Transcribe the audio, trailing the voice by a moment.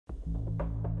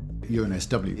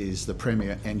UNSW is the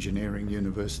premier engineering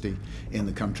university in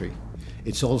the country.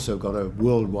 It's also got a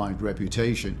worldwide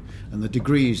reputation, and the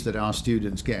degrees that our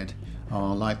students get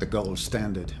are like the gold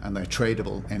standard, and they're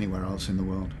tradable anywhere else in the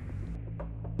world.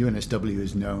 UNSW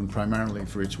is known primarily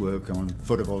for its work on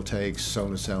photovoltaics,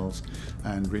 solar cells,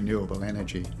 and renewable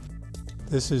energy.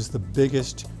 This is the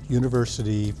biggest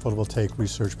university photovoltaic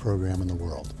research program in the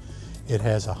world. It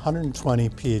has 120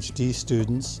 PhD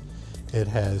students. It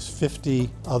has 50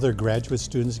 other graduate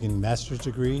students getting master's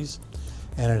degrees,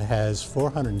 and it has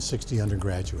 460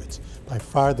 undergraduates. By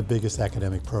far the biggest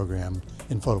academic program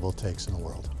in photovoltaics in the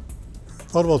world.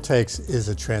 Photovoltaics is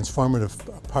a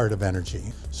transformative part of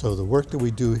energy. So the work that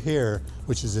we do here,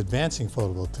 which is advancing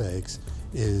photovoltaics,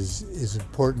 is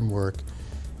important work.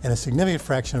 And a significant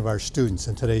fraction of our students,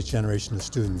 in today's generation of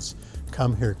students,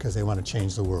 come here because they want to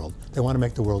change the world. They want to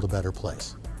make the world a better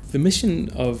place. The mission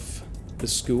of the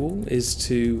school is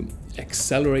to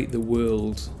accelerate the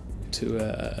world to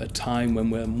a time when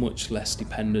we're much less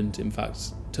dependent, in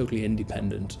fact, totally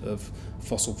independent of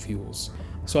fossil fuels.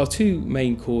 So our two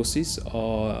main courses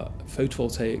are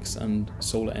Photovoltaics and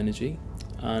Solar Energy,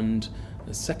 and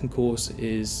the second course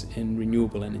is in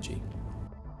Renewable Energy.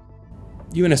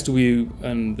 UNSW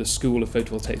and the School of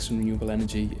Photovoltaics and Renewable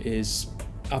Energy is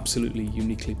absolutely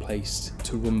uniquely placed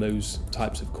to run those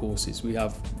types of courses. We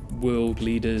have world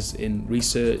leaders in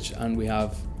research, and we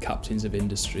have captains of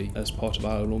industry as part of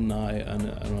our alumni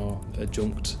and our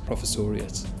adjunct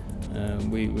professoriate.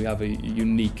 We have a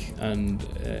unique and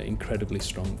incredibly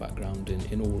strong background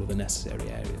in all of the necessary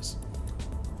areas.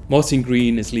 Martin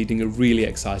Green is leading a really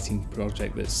exciting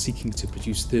project that's seeking to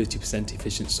produce 30%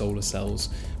 efficient solar cells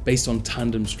based on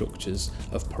tandem structures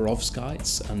of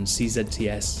perovskites and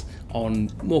CZTS on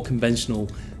more conventional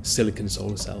silicon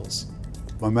solar cells.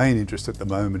 My main interest at the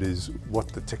moment is what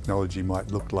the technology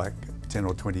might look like 10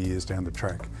 or 20 years down the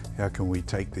track. How can we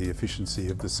take the efficiency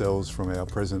of the cells from our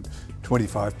present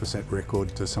 25%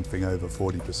 record to something over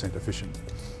 40% efficient?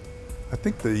 I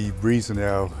think the reason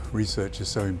our research is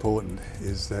so important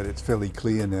is that it's fairly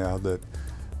clear now that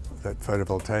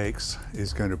photovoltaics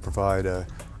is going to provide a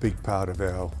big part of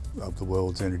the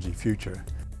world's energy future.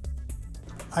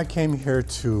 I came here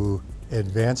to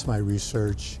advance my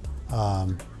research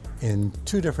in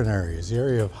two different areas, the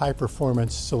area of high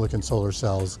performance silicon solar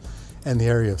cells and the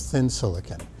area of thin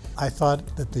silicon. I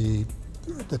thought that the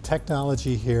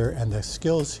technology here and the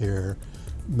skills here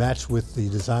matched with the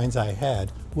designs I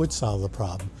had would solve the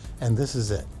problem, and this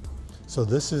is it. So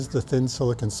this is the thin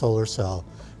silicon solar cell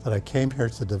that I came here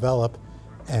to develop,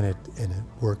 and it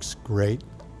works great,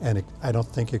 and I don't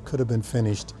think it could have been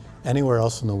finished anywhere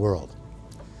else in the world.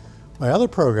 My other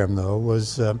program, though,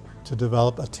 was to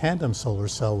develop a tandem solar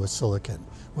cell with silicon,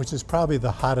 which is probably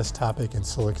the hottest topic in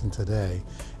silicon today,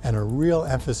 and a real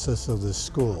emphasis of this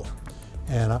school.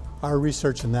 And our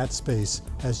research in that space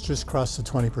has just crossed the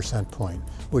 20% point,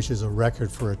 which is a record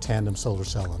for a tandem solar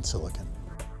cell on silicon.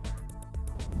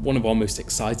 One of our most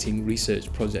exciting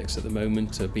research projects at the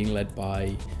moment are being led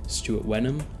by Stuart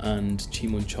Wenham and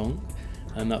CheeMun Chong,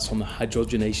 and that's on the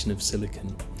hydrogenation of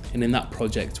silicon. And in that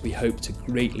project, we hope to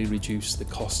greatly reduce the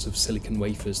cost of silicon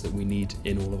wafers that we need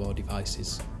in all of our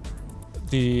devices.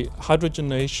 The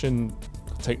hydrogenation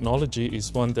technology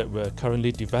is one that we're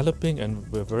currently developing and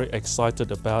we're very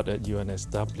excited about at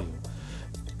UNSW.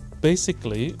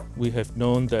 Basically, we have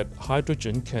known that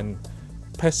hydrogen can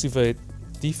passivate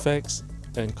defects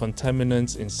and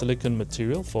contaminants in silicon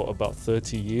material for about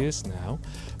 30 years now.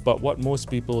 But what most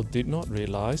people did not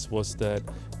realize was that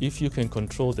if you can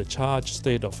control the charge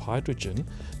state of hydrogen,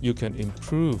 you can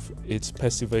improve its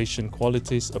passivation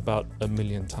qualities about 1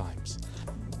 million times.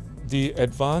 The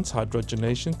advanced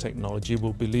hydrogenation technology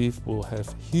we believe will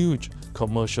have huge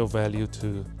commercial value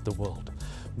to the world.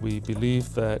 We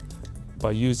believe that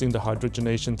by using the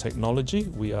hydrogenation technology,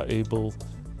 we are able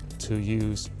to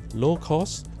use low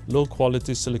cost, low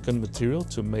quality silicon material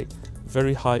to make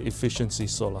very high efficiency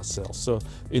solar cells. So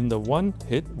in the one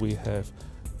hit, we have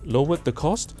lowered the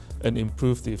cost and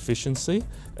improved the efficiency.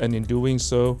 And in doing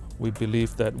so, we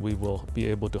believe that we will be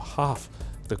able to halve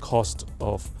the cost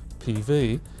of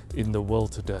PV in the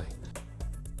world today.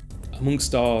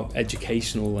 Amongst our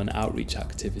educational and outreach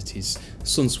activities,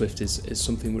 SunSwift is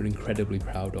something we're incredibly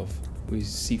proud of. We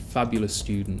see fabulous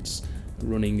students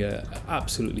running an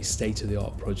absolutely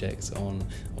state-of-the-art project on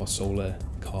our solar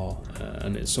car,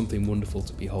 and it's something wonderful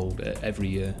to behold every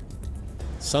year.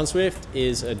 SunSwift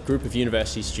is a group of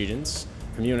university students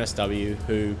from UNSW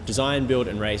who design, build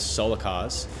and race solar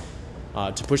cars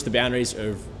to push the boundaries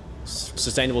of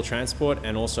sustainable transport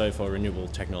and also for renewable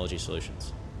technology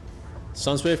solutions.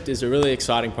 SunSwift is a really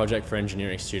exciting project for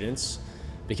engineering students.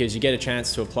 because you get a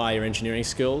chance to apply your engineering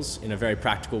skills in a very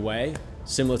practical way,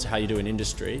 similar to how you do in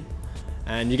industry.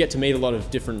 And you get to meet a lot of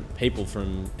different people,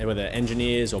 from whether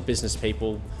engineers or business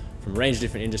people from a range of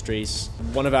different industries.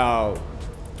 One of our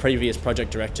previous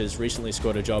project directors recently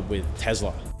scored a job with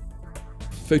Tesla.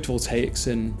 Photovoltaics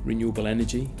and renewable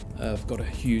energy have got a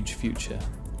huge future,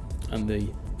 and the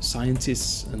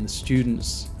scientists and the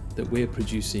students that we're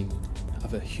producing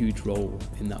have a huge role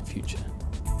in that future.